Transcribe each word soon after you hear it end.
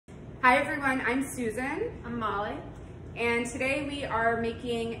Hi everyone, I'm Susan. I'm Molly. And today we are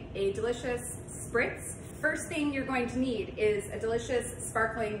making a delicious Spritz. First thing you're going to need is a delicious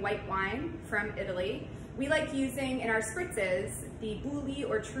sparkling white wine from Italy. We like using in our Spritzes the Bulli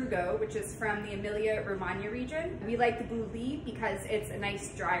or Trugo, which is from the Emilia-Romagna region. We like the Bulli because it's a nice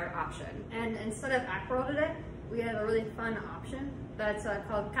drier option. And instead of Aperol today, we have a really fun option that's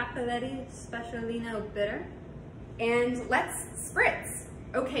called Cappelletti Specialino Bitter. And let's Spritz.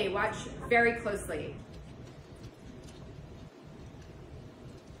 Okay, watch very closely.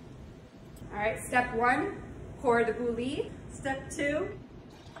 All right, step 1, pour the Bulli. Step 2,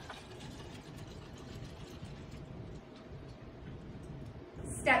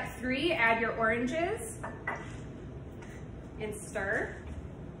 Step 3, add your oranges and stir.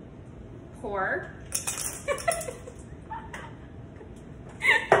 Pour.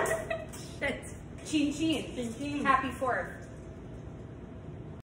 shit. Chin chin. Chin chin. Happy 4th.